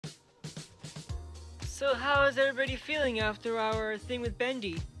So how is everybody feeling after our thing with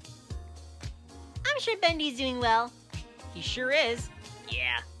Bendy? I'm sure Bendy's doing well. He sure is.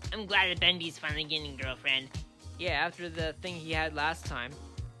 Yeah, I'm glad that Bendy's finally getting a girlfriend. Yeah, after the thing he had last time.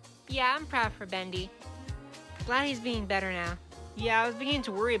 Yeah, I'm proud for Bendy. Glad he's being better now. Yeah, I was beginning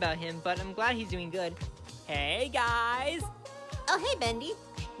to worry about him, but I'm glad he's doing good. Hey, guys! Oh, hey, Bendy.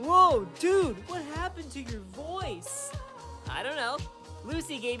 Whoa, dude, what happened to your voice? I don't know.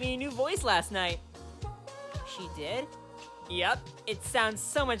 Lucy gave me a new voice last night. She did? Yep, it sounds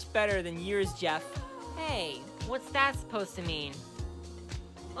so much better than yours, Jeff. Hey, what's that supposed to mean?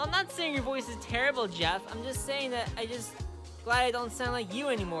 Well, I'm not saying your voice is terrible, Jeff. I'm just saying that glad I don't sound like you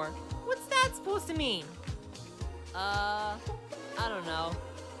anymore. What's that supposed to mean? I don't know.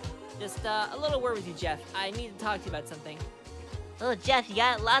 Just, a little word with you, Jeff. I need to talk to you about something. Oh, Jeff, you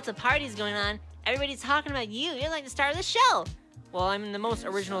got lots of parties going on. Everybody's talking about you. You're like the star of the show. Well, I'm the most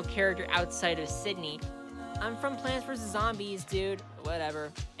original character outside of Sydney. I'm from Plants vs. Zombies, dude.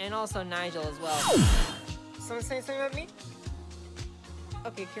 Whatever. And also Nigel as well. Someone saying something about me?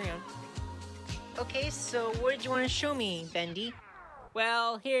 Okay, carry on. Okay, so what did you want to show me, Bendy?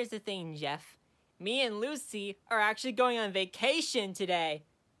 Well, here's the thing, Jeff. Me and Lucy are actually going on vacation today.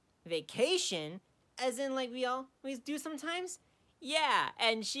 Vacation? As in like we always do sometimes? Yeah,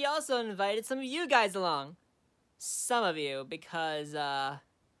 and she also invited some of you guys along. Some of you, because,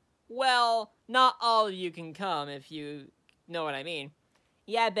 well, not all of you can come if you know what I mean.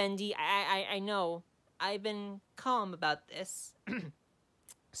 Yeah, Bendy, I know. I've been calm about this.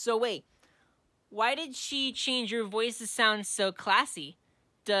 So wait, why did she change your voice to sound so classy?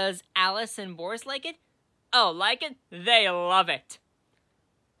 Does Alice and Boris like it? Oh, like it? They love it.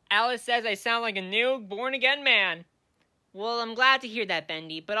 Alice says I sound like a new, born-again man. Well, I'm glad to hear that,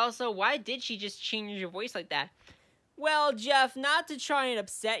 Bendy, but also, why did she just change your voice like that? Well, Jeff, not to try and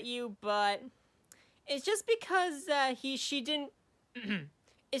upset you, but it's just because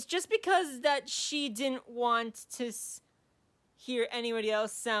she didn't want to hear anybody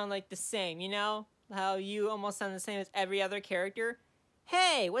else sound like the same, you know? How you almost sound the same as every other character.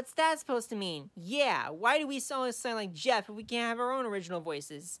 Hey, what's that supposed to mean? Yeah, why do we always sound like Jeff if we can't have our own original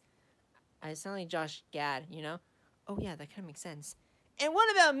voices? I sound like Josh Gad, you know? Oh yeah, that kind of makes sense. And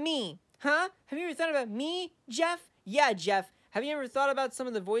what about me? Huh? Have you ever thought about me, Jeff? Yeah, Jeff. Have you ever thought about some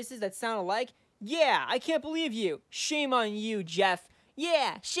of the voices that sound alike? Yeah, I can't believe you. Shame on you, Jeff.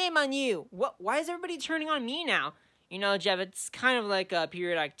 Yeah, shame on you. What? Why is everybody turning on me now? You know, Jeff, it's kind of like a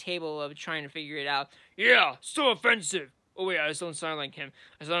periodic table of trying to figure it out. Yeah, so offensive. Oh wait, I just don't sound like him.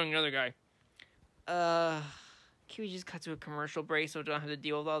 I sound like another guy. Can we just cut to a commercial break so we don't have to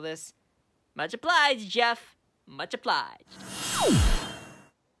deal with all this? Much obliged, Jeff. Much obliged.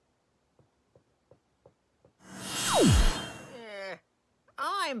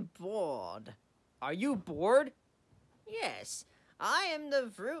 I'm bored. Are you bored? Yes, I am the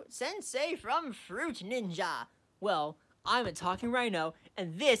Fruit Sensei from Fruit Ninja. Well, I'm a talking rhino,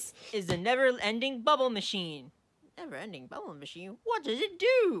 and this is the never-ending bubble machine. Never-ending bubble machine? What does it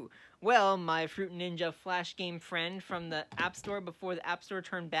do? Well, my Fruit Ninja flash game friend from the App Store before the App Store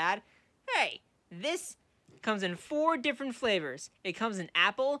turned bad. Hey, this comes in 4 different flavors. It comes in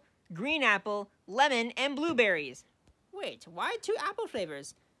apple, green apple, lemon, and blueberries. Wait, why 2 apple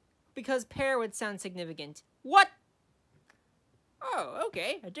flavors? Because pear would sound significant. What? Oh,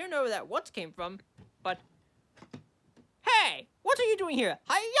 okay. I don't know where that what came from, but... Hey! What are you doing here?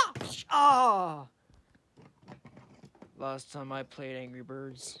 Hi-ya! Ah! Last time I played Angry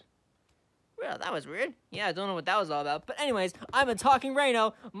Birds. Well, that was weird. Yeah, I don't know what that was all about. But anyways, I'm a talking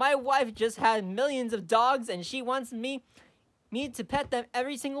rhino. My wife just had millions of dogs, and she wants me to pet them,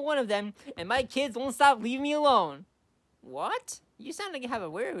 every single one of them, and my kids won't stop leaving me alone. What? You sound like you have a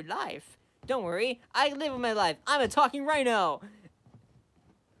weird life. Don't worry, I live with my life. I'm a talking rhino.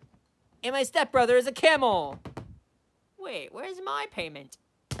 And my stepbrother is a camel. Wait, where's my payment?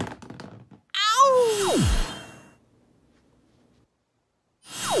 Ow!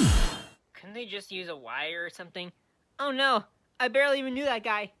 Couldn't they just use a wire or something? Oh no, I barely even knew that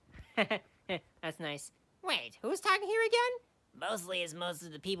guy. That's nice. Wait, who's talking here again? Mostly it's most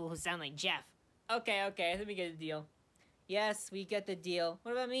of the people who sound like Jeff. Okay, I think we get the deal. Yes, we get the deal.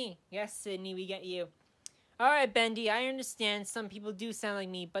 What about me? Yes, Sydney, we get you. Alright, Bendy, I understand some people do sound like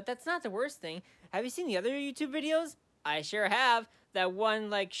me, but that's not the worst thing. Have you seen the other YouTube videos? I sure have. That one,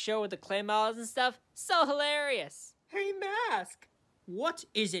 like, show with the clay models and stuff. So hilarious. Hey, Mask! What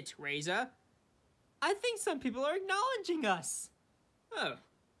is it, Razor? I think some people are acknowledging us. Oh,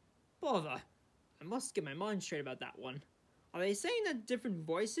 bother. I must get my mind straight about that one. Are they saying that different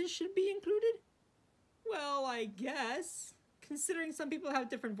voices should be included? Well, I guess. Considering some people have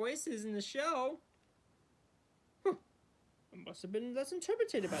different voices in the show. I must have been less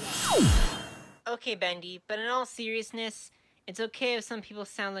interpreted by that. Okay, Bendy, but in all seriousness, it's okay if some people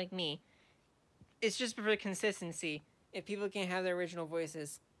sound like me. It's just for consistency, if people can't have their original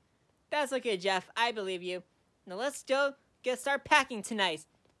voices. That's okay, Jeff. I believe you. Now let's go start packing tonight.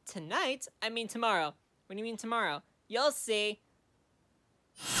 Tonight? I mean tomorrow. What do you mean tomorrow? You'll see.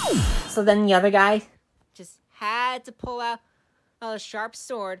 So then the other guy just had to pull out a sharp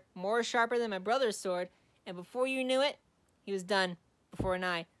sword, more sharper than my brother's sword, and before you knew it, he was done before an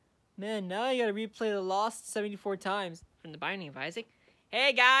eye. Man, now I gotta replay The Lost 74 times from The Binding of Isaac.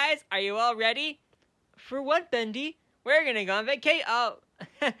 Hey guys, are you all ready? For what, Bendy? We're gonna go on vacation. Oh,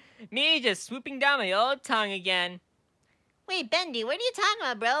 me just swooping down my old tongue again. Wait, Bendy, what are you talking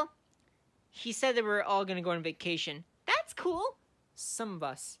about, bro? He said that we're all gonna go on vacation. That's cool. Some of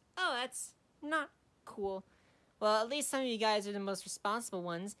us. Oh, that's not cool. Well, at least some of you guys are the most responsible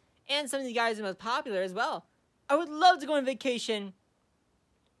ones, and some of you guys are the most popular as well. I would love to go on vacation.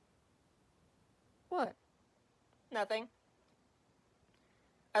 What? Nothing.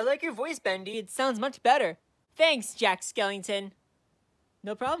 I like your voice, Bendy. It sounds much better. Thanks, Jack Skellington.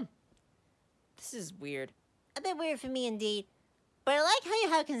 No problem. This is weird. A bit weird for me indeed. But I like how you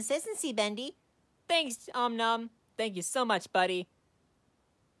have consistency, Bendy. Thanks, Om-Nom. Thank you so much, buddy.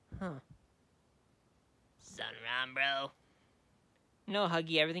 Huh. Something wrong, bro. No,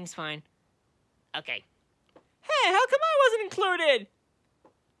 Huggy, everything's fine. Okay. Hey, how come I wasn't included?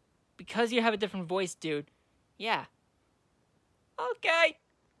 Because you have a different voice, dude. Yeah. Okay.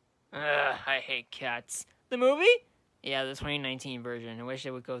 I hate cats. The movie? Yeah, the 2019 version. I wish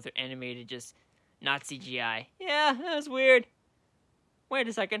they would go through animated, just not CGI. Yeah, that was weird. Wait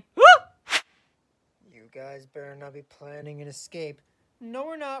a second. You guys better not be planning an escape. No,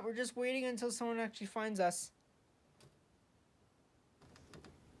 we're not. We're just waiting until someone actually finds us.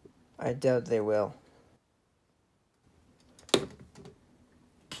 I doubt they will.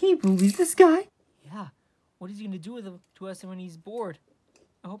 Can you believe this guy? Yeah. What is he gonna do to us when he's bored?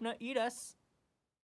 I hope not eat us.